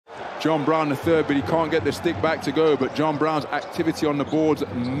John Brown the third, but he can't get the stick back to go. But John Brown's activity on the board's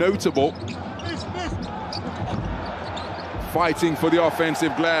notable. Fighting for the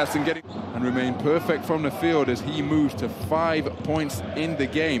offensive glass and remain perfect from the field as he moves to 5 points in the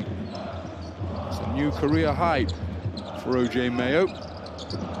game. It's a new career high for OJ Mayo.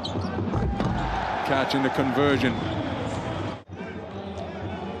 Catching the conversion.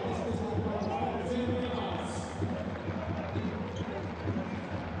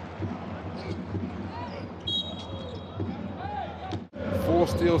 Four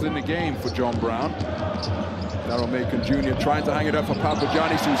steals in the game for John Brown. Daryl Macon Jr. trying to hang it up for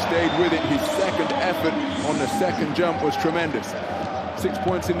Papagiannis, who stayed with it. His second effort on the second jump was tremendous. 6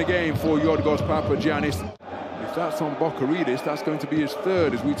 points in the game for Georgios Papagiannis. If that's on Bokaridis, that's going to be his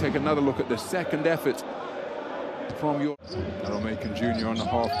third as we take another look at the second effort from Daryl Macon Jr. on the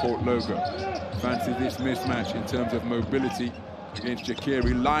half-court logo. Fancy this mismatch in terms of mobility against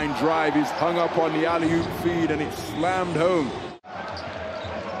Jakiri. Line drive is hung up on the alley-oop feed and it's slammed home.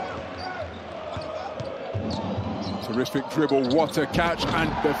 Terrific dribble, what a catch, and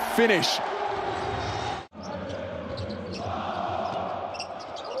the finish.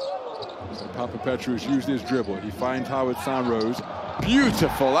 So Papa Petrus used his dribble. He finds Howard Sanrose.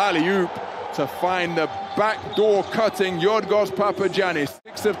 Beautiful alley-oop to find the backdoor cutting Georgios Papagiannis.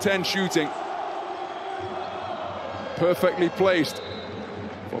 6 of 10 shooting. Perfectly placed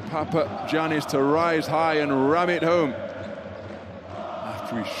for Papagiannis to rise high and ram it home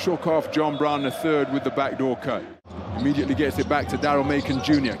after he shook off John Brown III with the backdoor cut. Immediately gets it back to Daryl Macon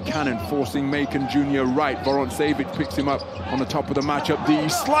Jr. Cannon forcing Macon Jr. right. Vorontsevich picks him up on the top of the matchup. He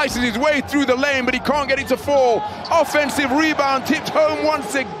slices his way through the lane, but he can't get it to fall. Offensive rebound tipped home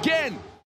once again.